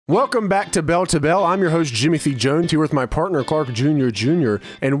Welcome back to Bell. I'm your host, Jimothy Jones, here with my partner, Clark Jr.,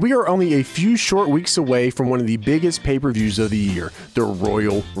 and we are only a few short weeks away from one of the biggest pay-per-views of the year, the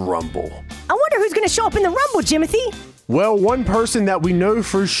Royal Rumble. I wonder who's going to show up in the Rumble, Jimothy? Well, one person that we know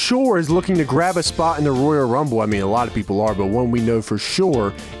for sure is looking to grab a spot in the Royal Rumble. I mean, a lot of people are, but one we know for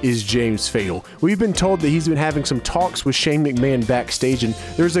sure is James Fatal. We've been told that he's been having some talks with Shane McMahon backstage, and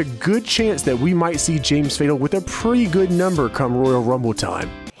there's a good chance that we might see James Fatal with a pretty good number come Royal Rumble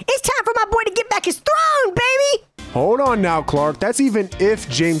time. It's time for my boy to get back his throne, baby! Hold on now, Clark. That's even if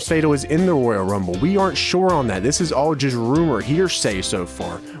James Fatal is in the Royal Rumble. We aren't sure on that. This is all just rumor, hearsay so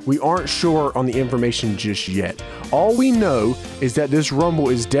far. We aren't sure on the information just yet. All we know is that this Rumble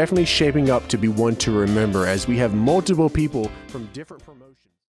is definitely shaping up to be one to remember, as we have multiple people from different promotions.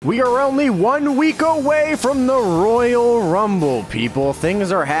 We are only 1 week away from the Royal Rumble, people.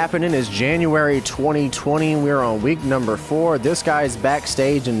 Things are happening. It's January 2020. We're on week number 4. This guy's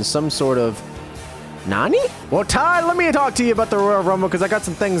backstage in some sort of Nani? Well, Ty, let me talk to you about the Royal Rumble because I got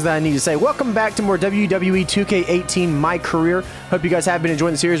some things that I need to say. Welcome back to more WWE 2K18 MyCareer. Hope you guys have been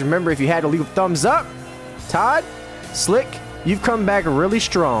enjoying the series. Remember, if you had to leave a thumbs up. Todd, Slick, you've come back really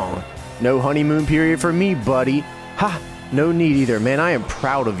strong. No honeymoon period for me, buddy. Ha, no need either. Man, I am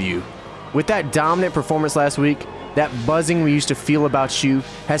proud of you. With that dominant performance last week, that buzzing we used to feel about you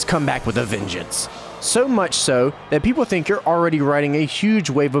has come back with a vengeance. So much so that people think you're already riding a huge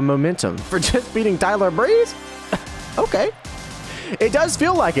wave of momentum for just beating Tyler Breeze? Okay. It does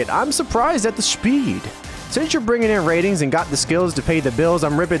feel like it. I'm surprised at the speed. Since you're bringing in ratings and got the skills to pay the bills,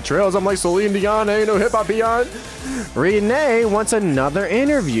 I'm ripping trails. I'm like Celine Dion, ain't no hip-hop beyond. Renee wants another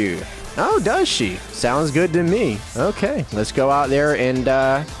interview. Oh, does she? Sounds good to me. Okay, let's go out there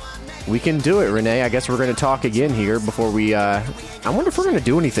and we can do it, Renee. I guess we're going to talk again here before we I wonder if we're going to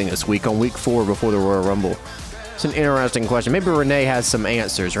do anything this week on week 4 before the Royal Rumble. It's an interesting question. Maybe Renee has some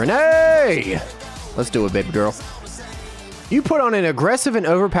answers. Renee! Let's do it, baby girl. You put on an aggressive and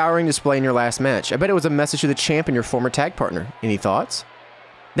overpowering display in your last match. I bet it was a message to the champ and your former tag partner. Any thoughts?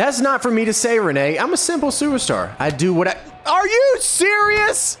 That's not for me to say, Renee. I'm a simple superstar. I do what I... Are you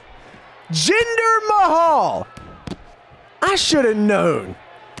serious? Jinder Mahal! I should have known.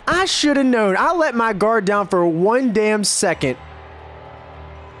 I should have known. I let my guard down for one damn second.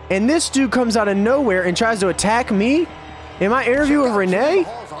 And this dude comes out of nowhere and tries to attack me in my interview with Renee?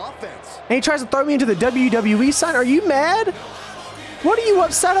 And he tries to throw me into the WWE sign? Are you mad? What are you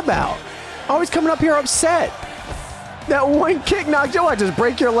upset about? Always coming up here upset. That one kick knocked you. I just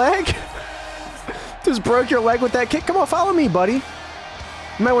break your leg? Just broke your leg with that kick? Come on, follow me, buddy.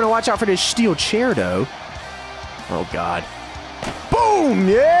 You might want to watch out for this steel chair, though. Oh, God. Boom!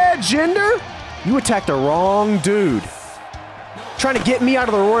 Yeah, Jinder! You attacked the wrong dude. Trying to get me out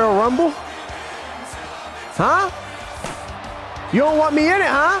of the Royal Rumble? Huh? You don't want me in it,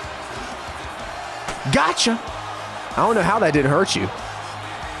 huh? Gotcha. I don't know how that didn't hurt you.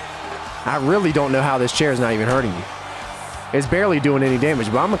 I really don't know how this chair is not even hurting you. It's barely doing any damage,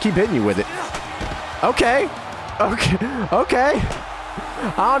 but I'm going to keep hitting you with it. Okay. Okay.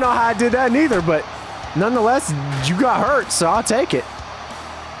 I don't know how I did that neither, but nonetheless, you got hurt, so I'll take it.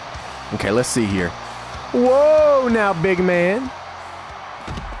 Okay, let's see here. Whoa, now, big man.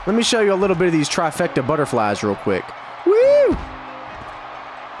 Let me show you a little bit of these trifecta butterflies real quick. Woo!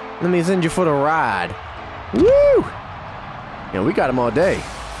 Let me send you for the ride. Woo! Yeah, we got them all day.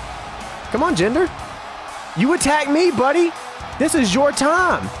 Come on, Jinder. You attack me, buddy. This is your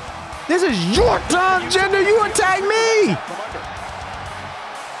time. This is your time, Jinder. You attack me.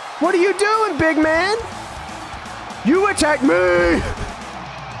 What are you doing, big man? You attack me!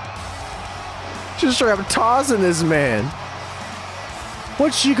 Just straight up tossing this man.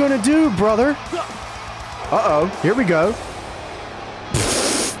 What's she gonna do, brother? Uh-oh, here we go.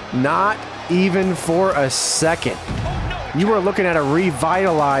 Not even for a second. You are looking at a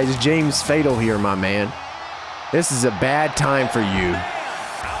revitalized James Fatal here, my man. This is a bad time for you.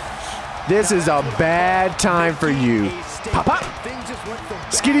 This is a bad time for you. Pop, pop.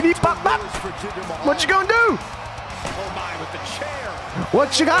 Skitty dee pop, pop. What you gonna do?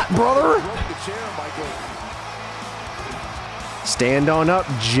 What you got, brother? Stand on up,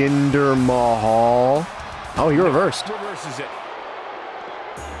 Jinder Mahal. Oh, you're reversed.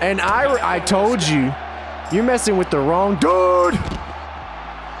 And I told you, you're messing with the wrong dude.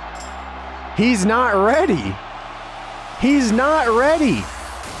 He's not ready. He's not ready.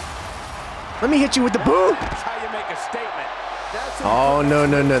 Let me hit you with the boot. Oh, no,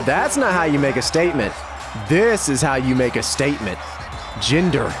 no, no. That's not how you make a statement. This is how you make a statement.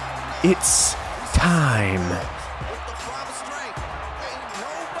 Jinder, it's time.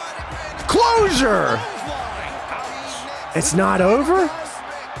 Closure! It's not over?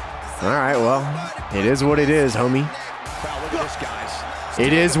 All right, well, it is what it is, homie.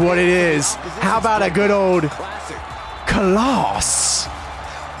 It is what it is. How about a good old Coloss?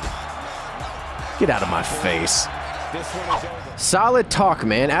 Get out of my face. Solid talk,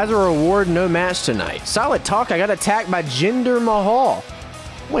 man. As a reward, no match tonight. Solid talk, I got attacked by Jinder Mahal.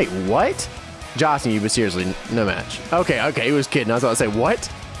 Wait, what? Jostling you, but seriously, no match. Okay, he was kidding. I was about to say,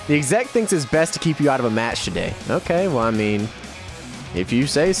 what? The exec thinks it's best to keep you out of a match today. Okay, well, I mean, if you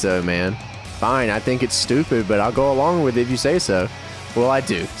say so, man. Fine, I think it's stupid, but I'll go along with it if you say so. Well, I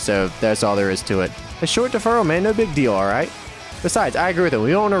do, so that's all there is to it. A short deferral, man, no big deal, all right? Besides, I agree with him.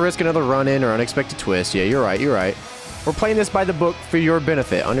 We don't want to risk another run-in or unexpected twist. Yeah, you're right, you're right. We're playing this by the book for your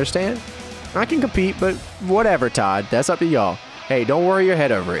benefit, understand? I can compete, but whatever, Todd. That's up to y'all. Hey, don't worry your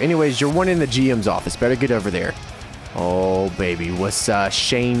head over it. Anyways, you're one in the GM's office. Better get over there. Oh, baby. What's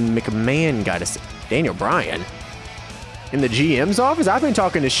Shane McMahon got to say? Daniel Bryan? In the GM's office? I've been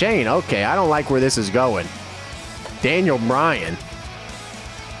talking to Shane. Okay, I don't like where this is going. Daniel Bryan.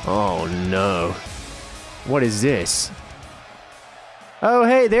 Oh, no. What is this? Oh,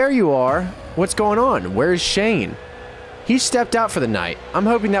 hey, there you are. What's going on? Where's Shane? He stepped out for the night. I'm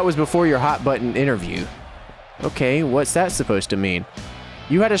hoping that was before your hot button interview. Okay, what's that supposed to mean?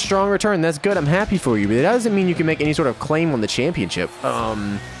 You had a strong return. That's good. I'm happy for you, but it doesn't mean you can make any sort of claim on the championship.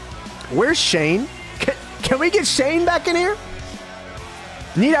 Where's Shane? Can we get Shane back in here?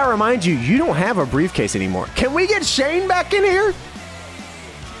 Need I remind you, you don't have a briefcase anymore. Can we get Shane back in here?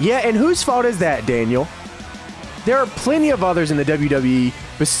 Yeah, and whose fault is that, Daniel? There are plenty of others in the WWE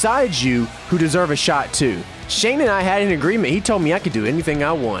besides you who deserve a shot too. Shane and I had an agreement. He told me I could do anything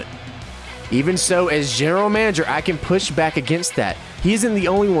I want. Even so, as general manager, I can push back against that. He isn't the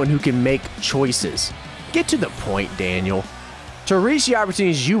only one who can make choices. Get to the point, Daniel. To reach the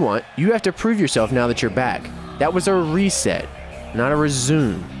opportunities you want, you have to prove yourself now that you're back. That was a reset, not a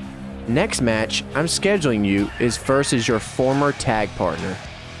resume. Next match I'm scheduling you is versus your former tag partner.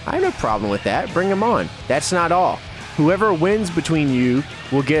 I have no problem with that. Bring him on. That's not all. Whoever wins between you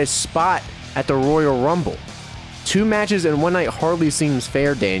will get a spot at the Royal Rumble. 2 matches in one night hardly seems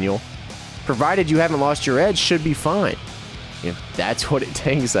fair, Daniel. Provided you haven't lost your edge, should be fine. If that's what it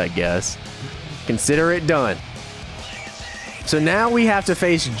takes, I guess. Consider it done. So now we have to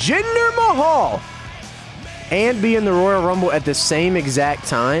face Jinder Mahal and be in the Royal Rumble at the same exact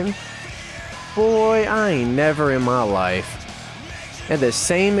time. Boy, I ain't never in my life. At the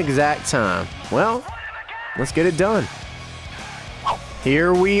same exact time. Well, let's get it done.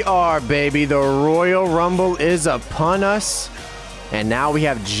 Here we are, baby. The Royal Rumble is upon us. And now we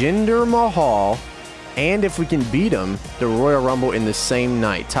have Jinder Mahal. And if we can beat him, the Royal Rumble in the same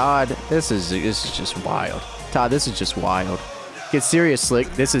night. Todd, this is just wild. Todd, this is just wild. Get serious, Slick.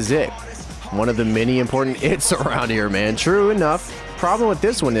 This is it. One of the many important it's around here, man. True enough. Problem with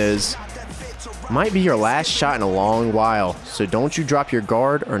this one is, might be your last shot in a long while, so don't you drop your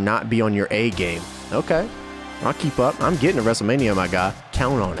guard or not be on your A game. Okay, I'll keep up. I'm getting to WrestleMania, my guy.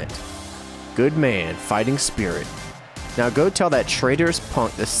 Count on it. Good man, fighting spirit. Now go tell that traitorous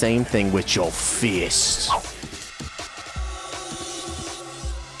punk the same thing with your fists.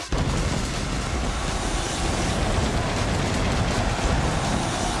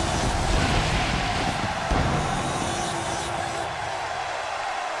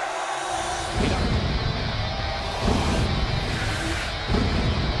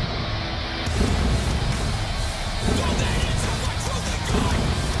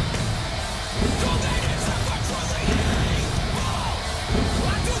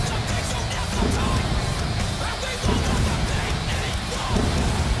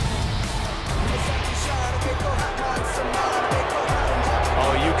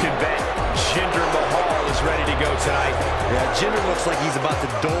 Tonight. Yeah, Jinder looks like he's about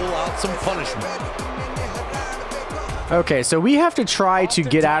to dole out some punishment. Okay, so we have to try to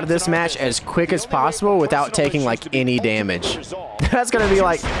get out of this match as quick as possible without taking like any damage. That's gonna be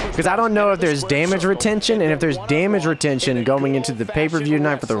like, because I don't know if there's damage retention, and if there's damage retention going into the pay-per-view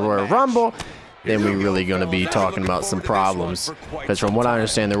night for the Royal Rumble, then we're really gonna be talking about some problems. Because from what I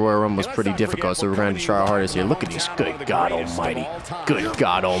understand, the Royal Rumble is pretty difficult, so we're going to try our hardest here. Look at this, good God Almighty, good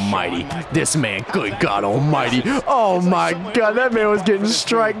God Almighty, this man, good God Almighty. Oh my God, that man was getting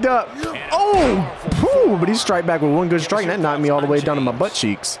striked up. Oh, whew, but he strike back with one good strike, and that knocked me all the way down to my butt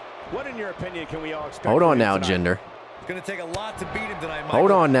cheeks. Hold on now, Jinder.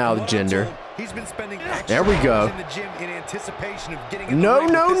 Hold on now, Jinder. There we go. No,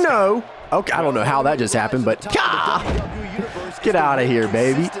 no, no. Okay, I don't know how that just happened, but get out of here,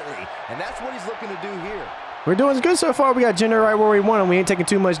 baby. We're doing good so far. We got Jinder right where we want him. We ain't taking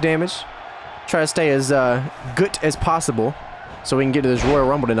too much damage. Try to stay as good as possible. so we can get to this Royal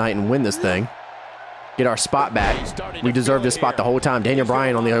Rumble tonight and win this thing. Get our spot back. We deserve this spot the whole time. Daniel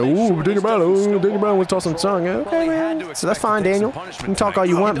Bryan on the Daniel Bryan was tossing tongue. Okay, man. So that's fine, Daniel. You can talk all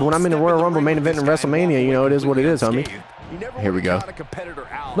you want, but when I'm in the Royal Rumble main event in WrestleMania, you know, it is what it is, homie. Here we go.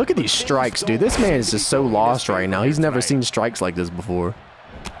 Look at these strikes, dude. This man is just so lost right now. He's never seen strikes like this before.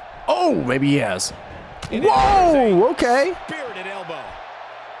 Oh, maybe he has. Whoa, okay.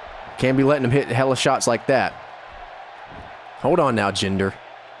 Can't be letting him hit hella shots like that. Hold on now, Jinder.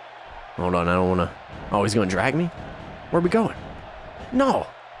 Hold on, I don't want to. Oh, he's going to drag me? Where are we going? No.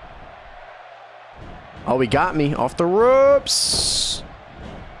 Oh, he got me off the ropes.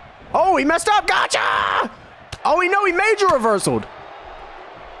 Oh, he messed up. Gotcha. Oh, he major reversaled.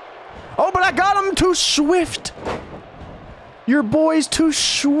 Oh, but I got him too swift. Your boy's too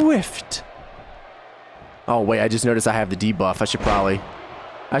swift. Oh, wait, I just noticed I have the debuff. I should probably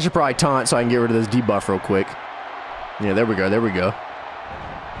taunt so I can get rid of this debuff real quick. Yeah, there we go. There we go.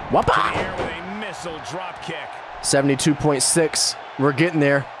 Whoppa! 72.6. We're getting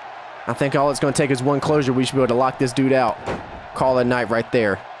there. I think all it's going to take is one closure. We should be able to lock this dude out. Call it a night right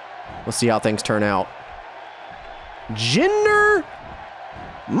there. Let's see how things turn out. Jinder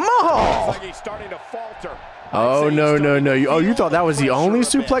Mahal. Like he's starting to falter. Oh, no, no, no. You thought that was the only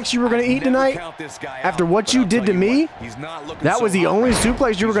suplex you were going to eat tonight? After what you did to me? That was the only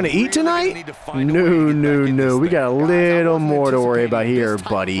suplex you were going to eat tonight? No, no, no. We got a little more to worry about here,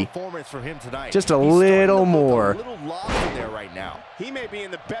 buddy. Just a little more.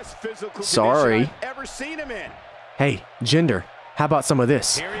 Sorry. Hey, Jinder, how about some of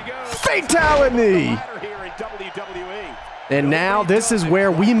this? Fatality! And now this is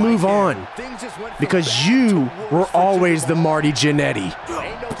where we move on. Because you were always the Marty Jannetty.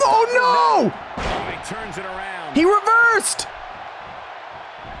 Oh no! He reversed!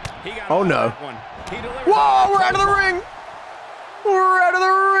 Oh no. Whoa, we're out of the ring! We're out of the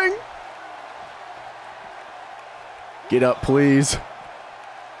ring! Get up, please.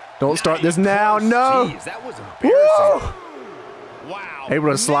 Don't start this now, no! Woo!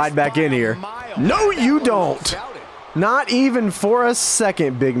 Able to slide back in here. No, you don't! Not even for a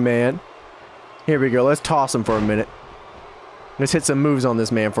second, big man. Here we go. Let's toss him for a minute. Let's hit some moves on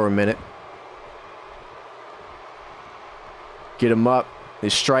this man for a minute. Get him up.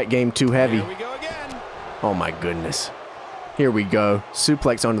 His strike game too heavy. Here we go again. Oh my goodness. Here we go.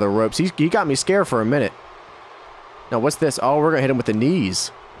 Suplex onto the ropes. He got me scared for a minute. Now what's this? Oh, we're gonna hit him with the knees.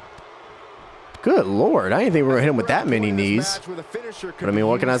 Good Lord. I didn't think we were gonna hit him with that many knees. But I mean,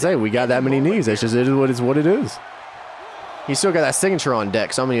 what can I say? We got that many knees. That's just what it is. He's still got that signature on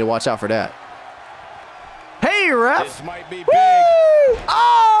deck, so I'm going to need to watch out for that. Hey, ref! This might be big.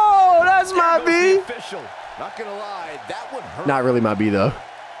 Oh, that's my B. Not gonna lie, that would hurt. Not really my B, though.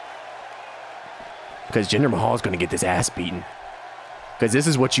 Because Jinder Mahal is going to get this ass beaten. Because this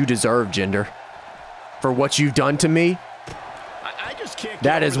is what you deserve, Jinder. For what you've done to me, I just can't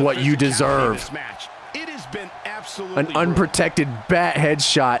that is what you deserve. It has been absolutely an unprotected bat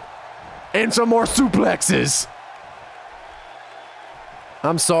headshot and some more suplexes.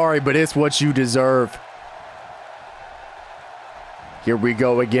 I'm sorry, but it's what you deserve. Here we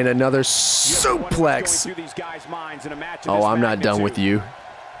go again, another suplex. Oh, I'm not done with you.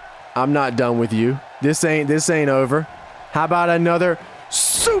 I'm not done with you. This ain't over. How about another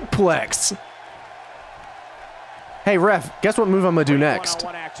suplex? Hey, ref, guess what move I'm gonna do next?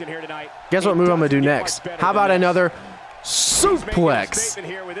 Guess what move I'm gonna do next? How about another suplex?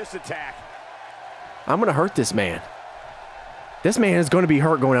 I'm gonna hurt this man. This man is going to be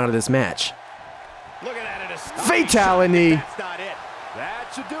hurt going out of this match. Fatality.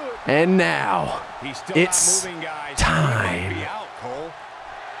 And now, it's time.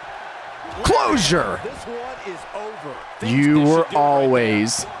 Closure. You were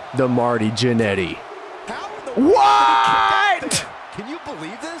always the Marty Jannetty. What? Can you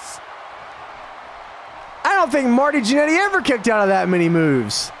believe this? I don't think Marty Jannetty ever kicked out of that many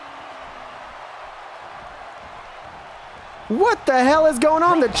moves. What the hell is going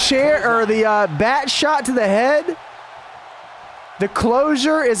on? The chair or the bat shot to the head? The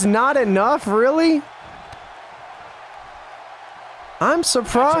closure is not enough, really? I'm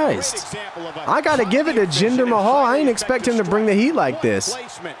surprised. I got to give it to Jinder Mahal. I ain't expect him to bring the heat like this.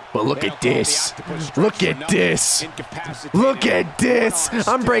 But look at this. Look at this. Look at this.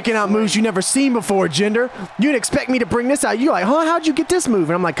 I'm breaking out moves you never seen before, Jinder. You didn't expect me to bring this out. You're like, huh? How'd you get this move?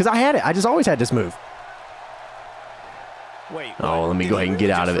 And I'm like, because I had it. I just always had this move. Oh, let me go ahead and get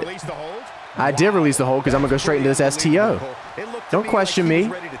out of it. I did release the hold because I'm going to go straight into this STO. Don't question me.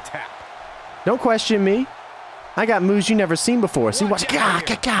 Don't question me. I got moves you never seen before. See, watch.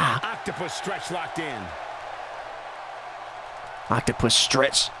 Octopus stretch locked in. Octopus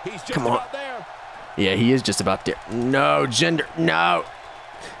stretch. Come on. Yeah, he is just about there. No, Jinder, no.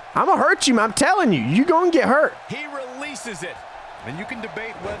 I'm gonna hurt you, man. I'm telling you. You gonna get hurt. He releases it. And you can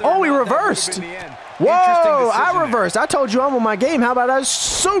debate whether oh, he reversed. Whoa, I reversed. I told you I'm on my game. How about I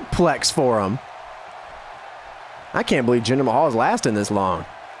suplex for him? I can't believe Jinder Mahal is lasting this long.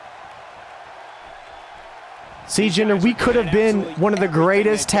 See, Jinder, we could have been one of the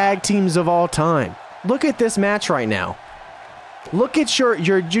greatest tag teams of all time. Look at this match right now. Look at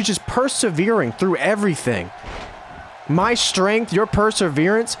you're just persevering through everything. My strength, your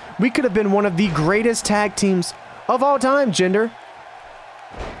perseverance. We could have been one of the greatest tag teams of all time, Jinder.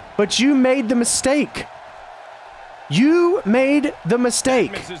 But you made the mistake. You made the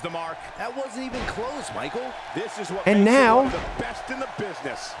mistake. That misses the mark. That wasn't even close, Michael. This is what and makes now, it one of the best in the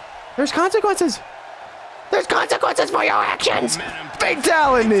business. There's consequences. There's consequences for your actions.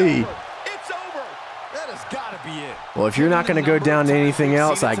 Fatality. It's over. That has got to be it. Well, if you're not going to go down to anything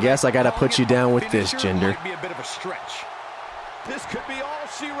else, I guess I got to put you down with this, Jinder. Might be a bit of a stretch. This could be all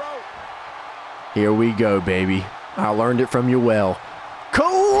she wrote. Here we go, baby. I learned it from you well.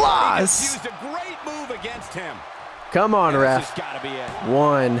 Coloss! Used a great move against him. Come on, ref.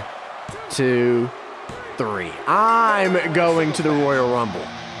 1, 2, 3. I'm going to the Royal Rumble.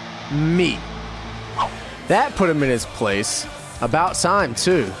 Me. That put him in his place. About time,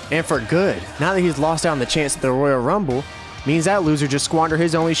 too. And for good. Now that he's lost out on the chance at the Royal Rumble, means that loser just squandered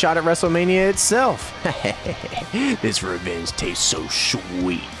his only shot at WrestleMania itself. This revenge tastes so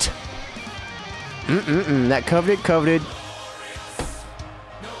sweet. That coveted.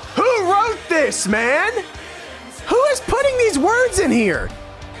 Who wrote this, man? Who is putting these words in here?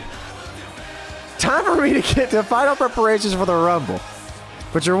 Time for me to get to final preparations for the Rumble.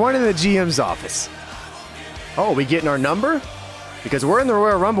 But you're one in the GM's office. Oh, we getting our number? Because we're in the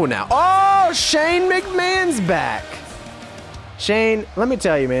Royal Rumble now. Oh, Shane McMahon's back. Shane, let me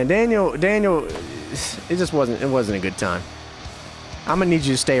tell you, man, Daniel, it just wasn't a good time. I'm gonna need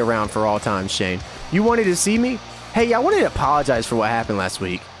you to stay around for all time, Shane. You wanted to see me? Hey, I wanted to apologize for what happened last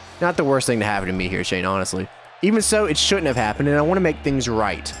week. Not the worst thing to happen to me here, Shane, honestly. Even so, it shouldn't have happened, and I want to make things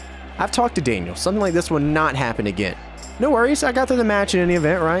right. I've talked to Daniel. Something like this will not happen again. No worries, I got through the match in any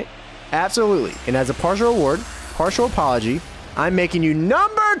event, right? Absolutely. And as a partial reward, partial apology, I'm making you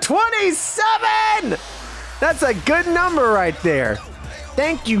number 27! That's a good number right there.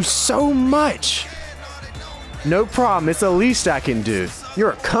 Thank you so much. No problem. It's the least I can do.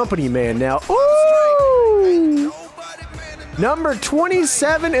 You're a company man now. Ooh! Number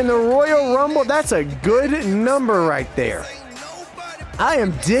 27 in the Royal Rumble. That's a good number right there. I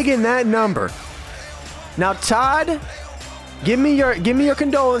am digging that number. Now, Todd, give me your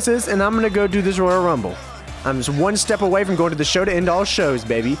condolences, and I'm gonna go do this Royal Rumble. I'm just one step away from going to the show to end all shows,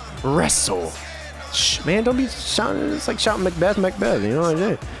 baby. Wrestle. Shh, man, don't be shouting. It's like shouting Macbeth, you know what I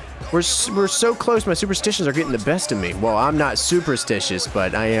mean? We're so close, my superstitions are getting the best of me. Well, I'm not superstitious,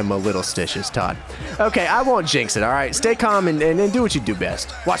 but I am a little stitious, Todd. Okay, I won't jinx it, all right? Stay calm and do what you do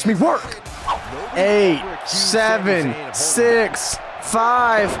best. Watch me work. 8, 7, 6,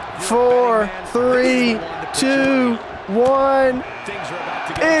 5, 4, 3, 2, 1.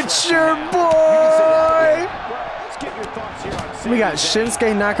 It's your boy! We got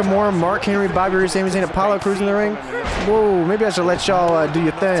Shinsuke Nakamura, Mark Henry, Bobby Roode, Sami Zayn, Apollo Crews in the ring. Whoa, maybe I should let y'all do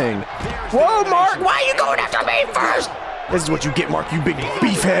your thing. Whoa, Mark, why are you going after me first? This is what you get, Mark, you big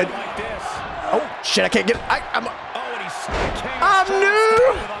beefhead. Oh, shit, I can't get... I'm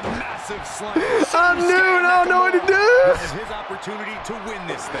new! I'm new and I don't know what to do!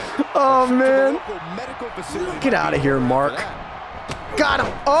 Oh, man. Get out of here, Mark. Got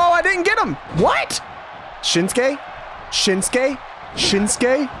him. Oh, I didn't get him. What? Shinsuke? Shinsuke?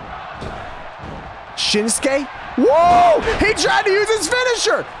 Shinsuke? Shinsuke? Whoa! He tried to use his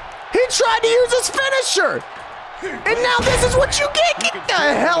finisher! He tried to use his finisher! And now this is what you get! Get the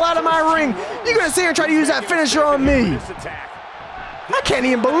hell out of my ring! You're gonna sit here and try to use that finisher on me! I can't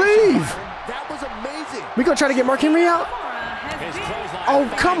even believe! That was amazing. We gonna try to get Mark Henry out?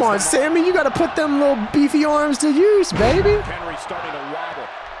 Oh, come on, Sammy. You gotta put them little beefy arms to use, baby. Henry starting to wobble.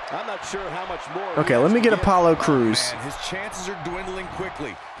 I'm not sure how much more. Okay, let me get Apollo Crews. His chances are dwindling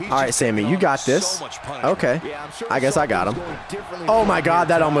quickly. All right, Sammy, you got this. Okay, I guess I got him. Oh my God,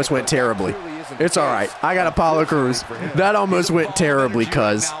 that almost went terribly. It's all right. I got Apollo Crews. That almost went terribly,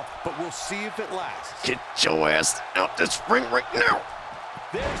 cuz. But we'll see if it lasts. Get your ass out this ring right now.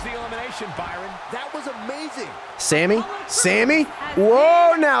 There's the elimination, Byron. That was amazing. Sammy? Sammy?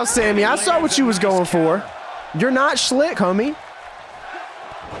 Whoa, now, Sammy. I saw what you was going for. You're not slick, homie.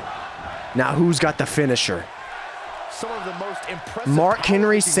 Now, who's got the finisher? Some of the most impressive Mark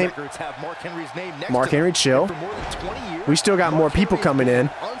Henry, same records have Mark Henry's name next Mark to Henry, chill. For more than 20 years, We still got more people coming in.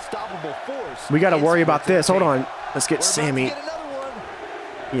 unstoppable force. We got to worry about this. Hold on. Let's get We're Sammy. about to get another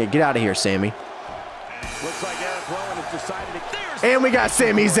one. Yeah, get out of here, Sammy. Looks like Eric Rowan has decided to... And we got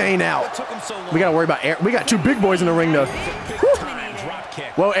Sami Zayn out. What took him so long? We got to worry about Eric. We got two big boys in the ring, though. Big-time drop kick.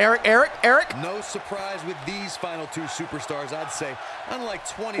 Whoa, Eric. No surprise with these final two superstars, I'd say. Unlike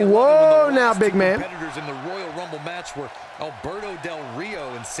 2011, Whoa, when the now, last big two man. competitors in the Royal Rumble match were Alberto Del Rio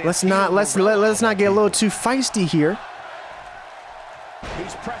and Santino Let's not get a little too feisty here.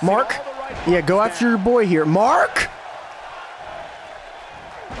 He's pressing Mark. all the right Yeah, go buttons after your boy here. Mark.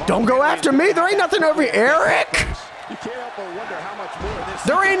 Don't go after me. There ain't nothing over here. Eric. You can't help but wonder how much more of this.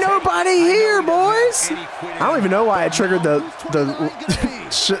 There ain't nobody here, boys. I don't even know why I triggered the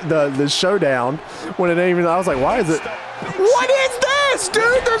showdown when it ain't even. I was like, why is it? What is this,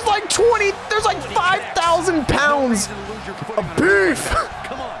 dude? There's like 5,000 pounds of beef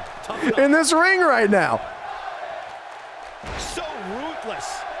Come on, tough enough. in this ring right now. So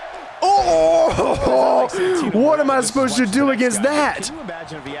ruthless. Oh, what am I supposed to do against that? Can you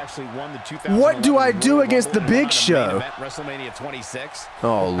imagine if he actually won the 2011 What do I do Royal against Rumble the and won Big the Show? main event, WrestleMania 26?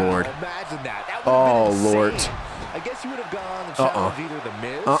 Oh, Lord. Imagine that. That Oh, would've been Lord. insane. I guess you would have gone and challenged either the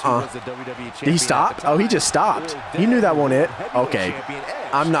Miz, who was the WWE champion. Did he stop? at the Oh, he time, just stopped. or He knew that wasn't it. heavyweight Okay. champion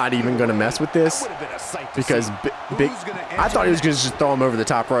Edge. I'm not even going to mess with this That would've been a sight to because see. Big. Who's gonna I thought he was enter going to just throw him over the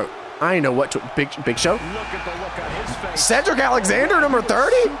top rope. I ain't know what to. Big Show? Look at the look on his face. Cedric Alexander, number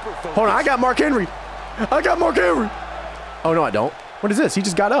 30? Hold on, I got Mark Henry. Oh, no, I don't. What is this? He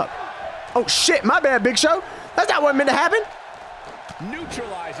just got up. Oh, shit, my bad, Big Show. That's not what meant to happen.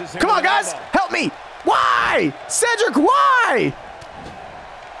 Neutralizes him Come on, with guys, elbow. help me. Why? Cedric, why?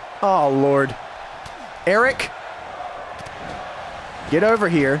 Oh, Lord. Eric, get over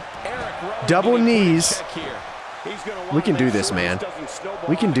here. Eric Rowan Double getting put in knees. check here. He's gonna We wanna can do make this, sure man. doesn't snowball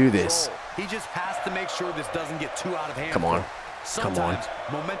We can out do of this. control. He just has to make sure this doesn't get too out of hand. Come on. Sometimes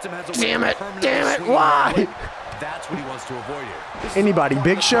momentum has a Damn way it, of permanently damn it, swinging why? one way. That's what he wants to avoid here. Anybody,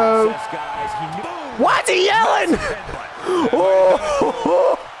 Big Show? Process, guys. He knew. Why's he yelling?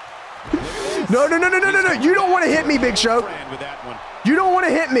 Oh. No. You don't want to hit me, Big Show. With that one. You don't want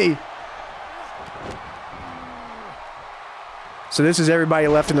to hit me. So this is everybody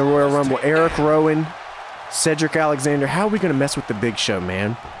left in the Royal Rumble. Eric Rowan, Cedric Alexander. How are we going to mess with the Big Show,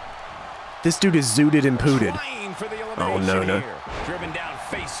 man? This dude is zooted and pooted. Trying for the Oh, no. elimination here. Driven down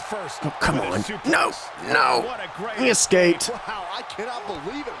face first. Oh, come with a on. suplex. No. What a great He escaped. Wow, I cannot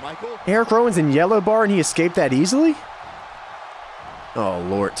believe it, Michael. Eric Rowan's in yellow bar and he escaped that easily? Oh,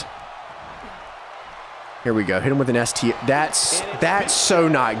 Lord. Here we go. Hit him with an ST. That's so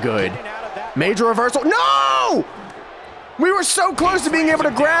not good. Getting out of that Major reversal. No! We were so close to being able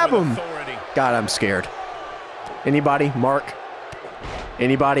to grab him. authority. God, I'm scared. Anybody? Mark?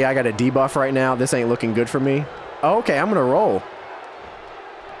 Anybody? I got a debuff right now. This ain't looking good for me. Oh, okay, I'm going to roll.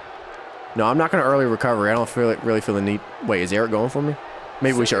 No, I'm not going to early recover. I don't really feel the need. Wait, is Eric going for me?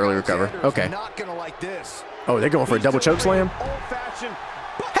 Maybe we should early recover. Okay. Not gonna like this. Oh, they're going for a double choke slam? Old-fashioned.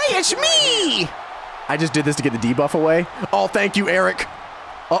 Hey, it's me! I just did this to get the debuff away. Oh, thank you, Eric.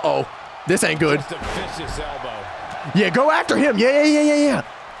 Uh-oh. This ain't good. Just a vicious elbow. Yeah, go after him. Yeah.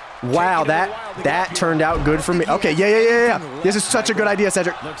 Wow, that turned out good for me. Okay, yeah. This is such a good idea,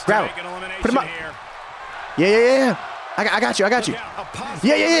 Cedric. Looks Grab to make an him. elimination Put him up. here. Yeah. I got you. A possible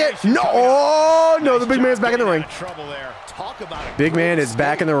Yeah. elimination No. coming up. Oh, no, the Nice big job man's back in the getting ring. out of trouble there. Talk about a Big man great is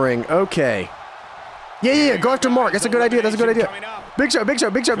back in the ring. Okay. Yeah. Go after Mark. That's a good idea. Coming up. Big show.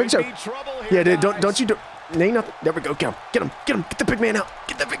 Could be trouble here, Yeah, dude, guys. don't you do. Ain't nothing. There we go. Get him. Get the big man out.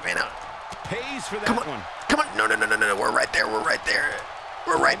 Pays for that Come on. one. No.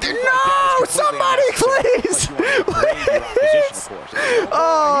 We're right there. No, somebody, please. Please.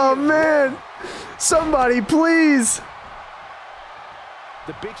 Oh, man. Somebody, please.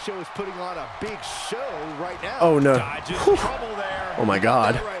 The Big Show is putting on a big show right now. Oh, no. Dodges Whew. trouble there. Oh, my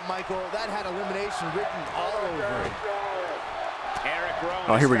God. That's right, Michael. That had elimination written all over it. Eric Rowan.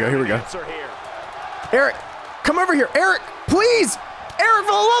 Oh, here we go. has found an answer here. Eric, come over here. Eric, please. Eric,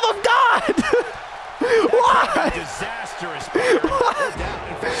 for the love of God. Why? Disastrous.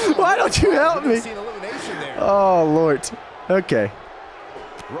 Why? Why don't you help me? Oh, Lord. Okay.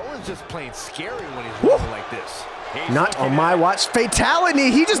 Rowan's just playing scary when he's rolling like this. He's Not on my watch.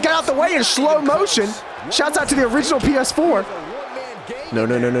 Fatality. He just got out the way in slow motion. Shouts out to the original PS4.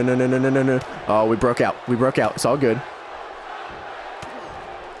 No. Oh, we broke out. It's all good.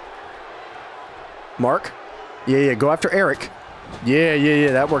 Mark? Yeah. Go after Eric.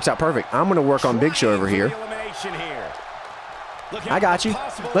 Yeah. That works out perfect. I'm going to work on Big Show over here. I got you.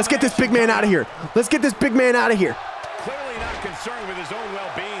 Let's get this big man out of here. concerned with his own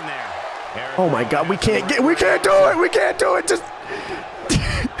well-being there. Oh my God, we can't do it. We can't do it. Just.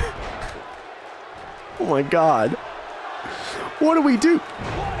 Oh my God. What do we do?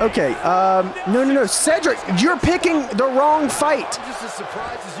 Okay, no. Cedric, you're picking the wrong fight. I'm just as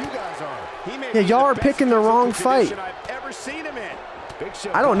surprised as you guys are. Yeah, y'all are picking the wrong fight.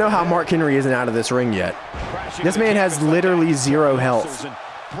 I don't know how Mark Henry isn't out of this ring yet. This man has literally 0 health.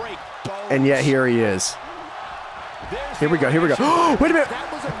 And yet here he is. Here we go. Wait a minute.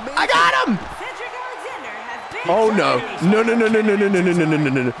 I got him! Oh no.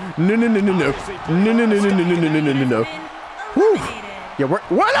 No. Woo. Yeah, what?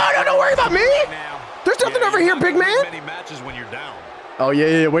 Don't worry about me. There's nothing over here, big man. Oh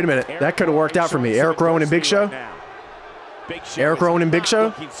yeah. Wait a minute. That could have worked out for me. Eric Rowan and Big Show. Eric Rowan and Big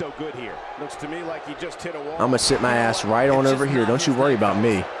Show. I'm gonna sit my ass right on over here. Don't you worry about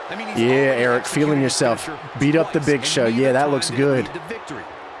me. Yeah, Eric, feeling yourself. Beat up the Big Show. Yeah, that looks good.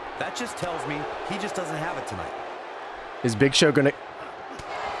 That just tells me he just doesn't have it tonight. Is Big Show gonna?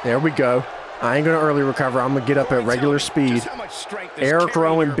 There we go. I ain't gonna early recover. I'm gonna get up at regular speed. Eric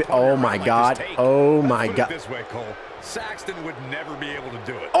Rowan. Oh my God. Oh my God. This way, Cole. Saxton would never be able to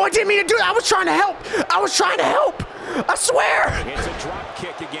do it. Oh, I didn't mean to do that. I was trying to help. I swear. It's a drop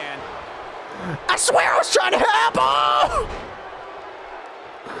kick again. I swear I was trying to help.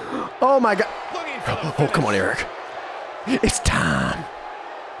 Oh my God. Oh, come on, Eric. It's time.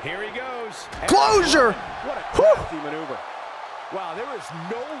 Here he goes. Closure. What a crafty maneuver. Wow, there is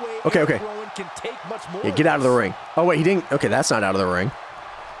no way Okay. Rowan can take much more. Yeah, get out of the ring. Oh, wait, he didn't. Okay, that's not out of the ring.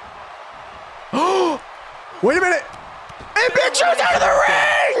 Oh, wait a minute. And Big Show's out of the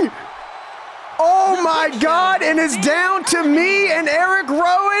ring. Oh, my God. And it's down to me and Eric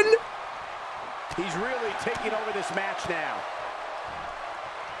Rowan. He's really taking over this match now.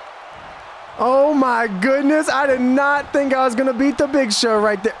 Oh, my goodness. I did not think I was going to beat the Big Show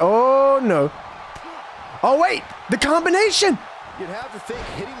right there. Oh, no. Oh, wait. The combination. You'd have to think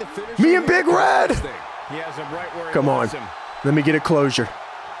hitting the finish. Me and Big Red. He has him right where he Come on. wants him. Let me get a closure.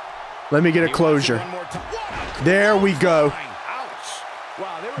 There we go.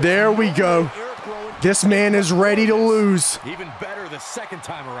 There we go. This man is ready to lose. Even better the second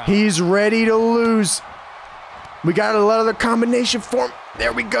time around. He's ready to lose. We got another combination for him.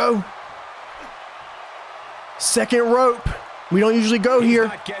 There we go. Second rope. We don't usually go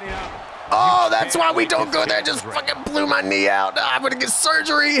here. Oh, that's why we don't go there. Just fucking blew my knee out. I'm gonna get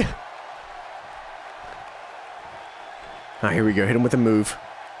surgery. All right, here we go. Hit him with a move.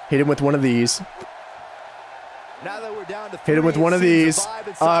 Hit him with one of these. Hit him with one of these.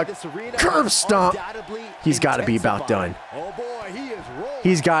 Curve stomp. He's got to be about done.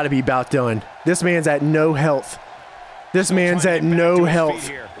 He's got to be about done. This man's at no health. This man's at no health.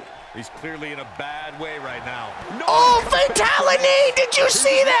 He's clearly in a bad way right now. Oh, fatality! Did you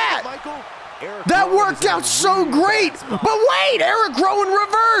see that? That worked out so great. But wait, Eric Rowan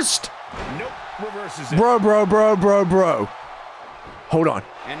reversed. Nope, reverses it. Bro. Hold on.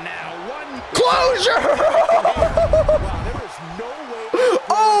 And now one closure.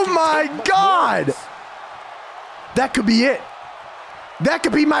 Oh my God. That could be it. That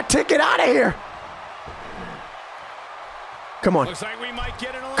could be my ticket out of here. Come on. Looks like we might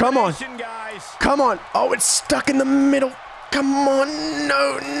get an Come on. guys. Come on. Oh, it's stuck in the middle. Come on.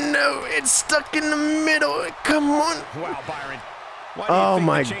 No. It's stuck in the middle. Come on. Wow, Byron. Oh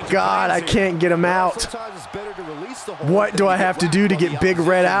my God, I can't get him out. What do I have to do to get Big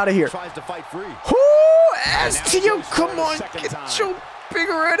Red out of here? Whoo, STO, come on, get your Big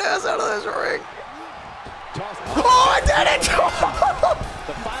Red ass out of this ring. Oh, I did it!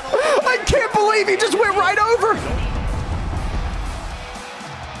 I can't believe he just went right over.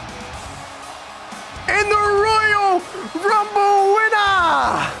 And the Royal Rumble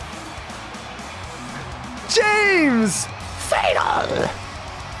winner, James Fatal.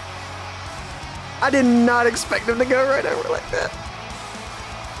 I did not expect him to go right over like that.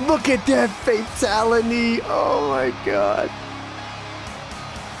 Look at that fatality. Oh my God.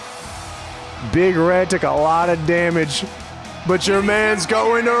 Big Red took a lot of damage, but your man's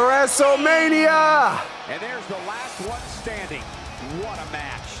going to WrestleMania. And there's the last one standing. What a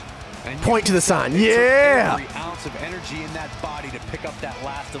match. And point to the sign. Yeah. Every ounce of energy in that body to pick up that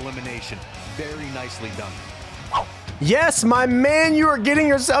last elimination. Very nicely done. Yes, my man, you are getting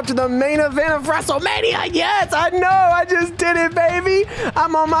yourself to the main event of WrestleMania. Yes, I know. I just did it, baby.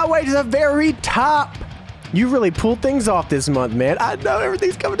 I'm on my way to the very top. You really pulled things off this month, man. I know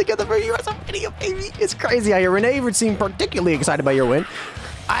everything's coming together for you. WrestleMania, baby. It's crazy out here. Renee would seem particularly excited by your win.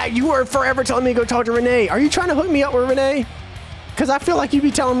 You were forever telling me to go talk to Renee. Are you trying to hook me up with Renee? Because I feel like you be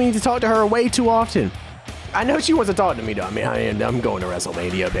telling me to talk to her way too often. I know she wants to talk to me, though. I mean, I'm going to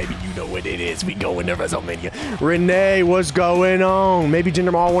WrestleMania, baby. You know what it is. We going to WrestleMania. Renee, what's going on? Maybe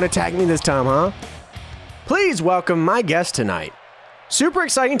Jinder Mahal want to tag me this time, huh? Please welcome my guest tonight. Super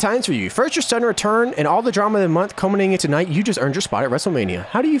exciting times for you. First, your sudden return and all the drama of the month culminating tonight. You just earned your spot at WrestleMania.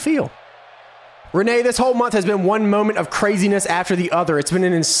 How do you feel? Renee, this whole month has been one moment of craziness after the other. It's been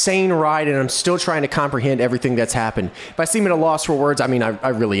an insane ride, and I'm still trying to comprehend everything that's happened. If I seem at a loss for words, I mean, I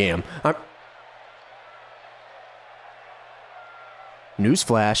really am.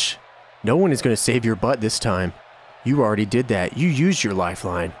 Newsflash, no one is going to save your butt this time. You already did that. You used your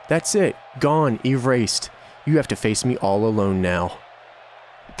lifeline. That's it. Gone. Erased. You have to face me all alone now.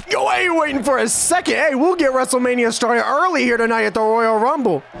 Yo, I ain't waiting for a second. Hey, we'll get WrestleMania started early here tonight at the Royal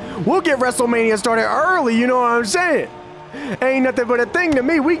Rumble. We'll get WrestleMania started early, you know what I'm saying? Ain't nothing but a thing to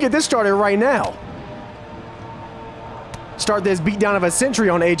me. We get this started right now. Start this beatdown of a century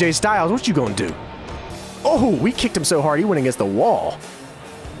on AJ Styles. What you gonna do? Oh, we kicked him so hard he went against the wall.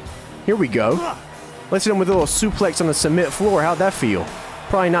 Here we go. Let's hit him with a little suplex on the cement floor. How'd that feel?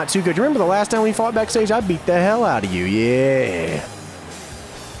 Probably not too good. You remember the last time we fought backstage? I beat the hell out of you. Yeah.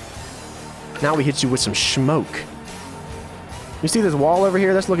 Now we hit you with some smoke. You see this wall over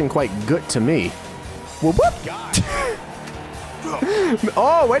here? That's looking quite good to me. Whoop, whoop.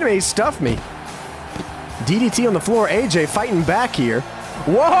 Oh, wait a minute. He stuffed me. DDT on the floor. AJ fighting back here.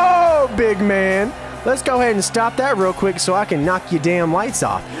 Whoa, big man. Let's go ahead and stop that real quick so I can knock your damn lights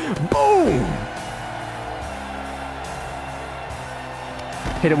off. Boom.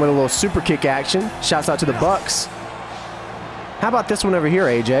 Hit him with a little super kick action. Shouts out to the Bucks. How about this one over here,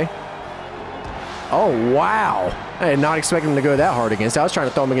 AJ? Oh, wow. I did not expect him to go that hard against it. I was trying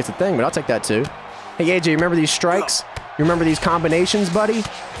to throw him against the thing, but I'll take that too. Hey, AJ, you remember these strikes? You remember these combinations, buddy?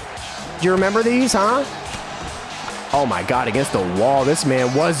 Do you remember these, huh? Oh, my God, against the wall. This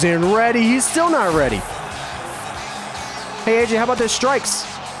man wasn't ready. He's still not ready. Hey, AJ, how about those strikes?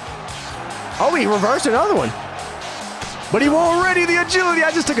 Oh, he reversed another one. But he won't ready the agility.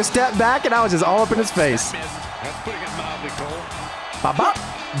 I just took a step back, and I was just all up in his face. That's putting it mildly, Cole. Ba-bop,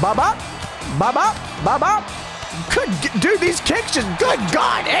 ba-bop. Bop, bop, bop. Dude, these kicks just, good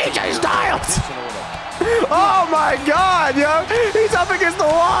God, AJ Styles. Oh my God, yo. He's up against the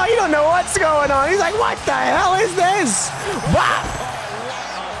wall. He don't know what's going on. He's like, what the hell is this? Bop.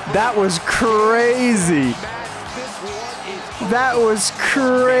 That was crazy. That was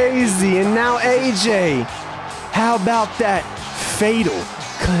crazy. And now AJ, how about that fatal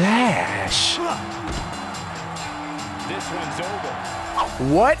clash? This one's over.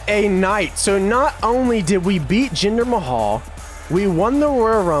 What a night. So not only did we beat Jinder Mahal, we won the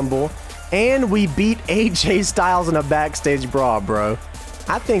Royal Rumble, and we beat AJ Styles in a backstage brawl, bro.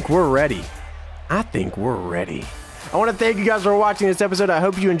 I think we're ready. I think we're ready. I want to thank you guys for watching this episode. I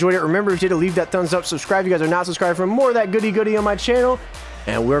hope you enjoyed it. Remember to leave that thumbs up, subscribe if you guys are not subscribed for more of that goody on my channel.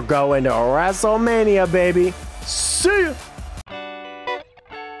 And we're going to WrestleMania, baby. See ya.